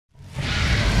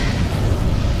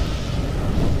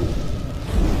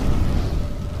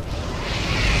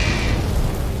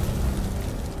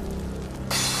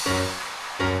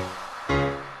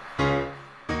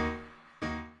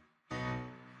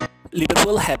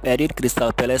Liverpool have added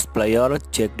Crystal Palace player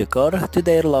Jack Decore to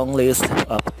their long list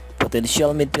of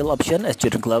potential midfield options as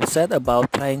Jurgen Klopp said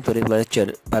about trying to replace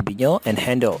Fabinho and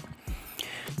Hendo.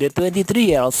 The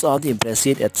 23-year-old sound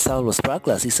impressive at Selhurst Park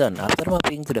last season after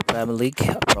moving to the Premier League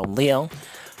from Lyon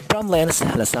from Lens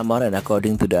last summer, and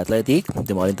according to The Athletic,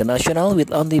 the more international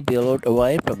will only be lured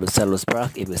away from the Selhurst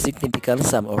Park if a significant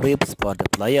sum of ribs for the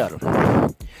player.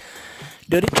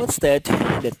 The report state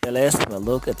that Palace will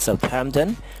look at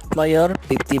Southampton player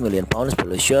 £50 million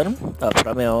valuation of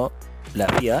Romeo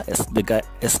Lavia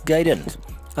as guidance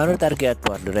on a target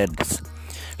for the Reds.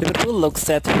 Liverpool looks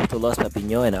set to lose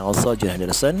Fabinho and also John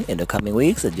Henderson in the coming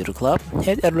weeks, and Jurgen Klopp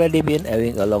had already been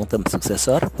eyeing a long-term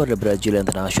successor for the Brazilian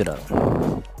international.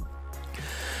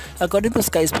 According to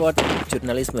Sky Sport,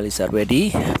 journalist Melissa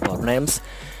Reddy, four names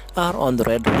are on the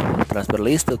red transfer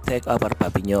list to take over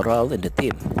Fabinho's role in the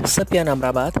team: Sepian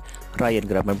Amrabat, Ryan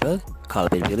Gravenberch,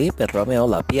 Calvin Phillips, and Romeo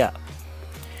Lavia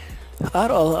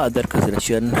are all other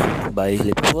considerations by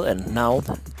Liverpool, and now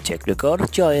Jack Decore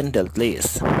joined the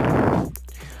list.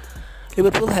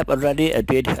 Liverpool have already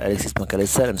added Alexis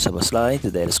McAllister and Szoboszlai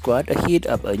to their squad ahead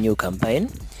of a new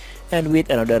campaign, and with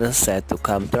another set to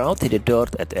come through the door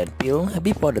at Anfield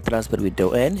before the transfer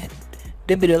window ends,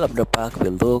 the middle of the pack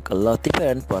will look a lot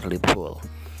different for Liverpool.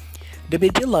 The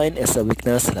midfield line is a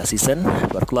weakness last season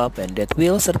for Klopp, and that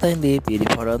will certainly be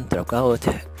different throughout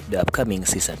the upcoming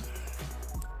season.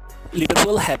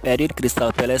 Liverpool have added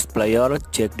Crystal Palace player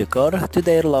Jack Decore to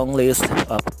their long list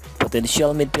of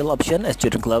potential midfield options as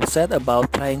Jurgen Klopp said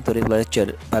about trying to replace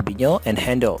Fabinho and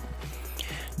Hendo.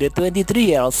 The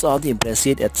 23-year-old sound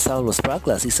impressive at Selhurst Park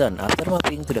last season after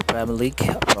moving to the Premier League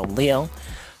from Lyon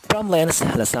from Lens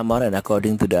last summer, and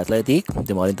according to The Athletic,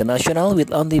 the more international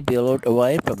will only be lured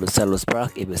away from the Selhurst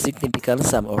Park if a significant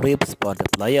sum of ribs for the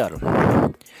player.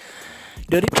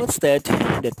 The report states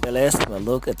that Palace will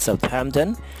look at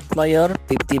Southampton player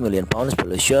 £50 million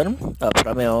valuation of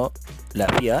Romeo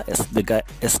Lavia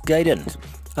as guidance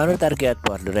on a target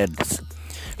for the Reds.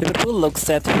 Liverpool looks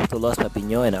set to lose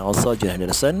Fabinho and also John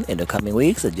Henderson in the coming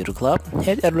weeks, and Jurgen Klopp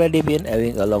had already been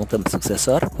eyeing a long-term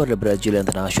successor for the Brazilian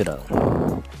international.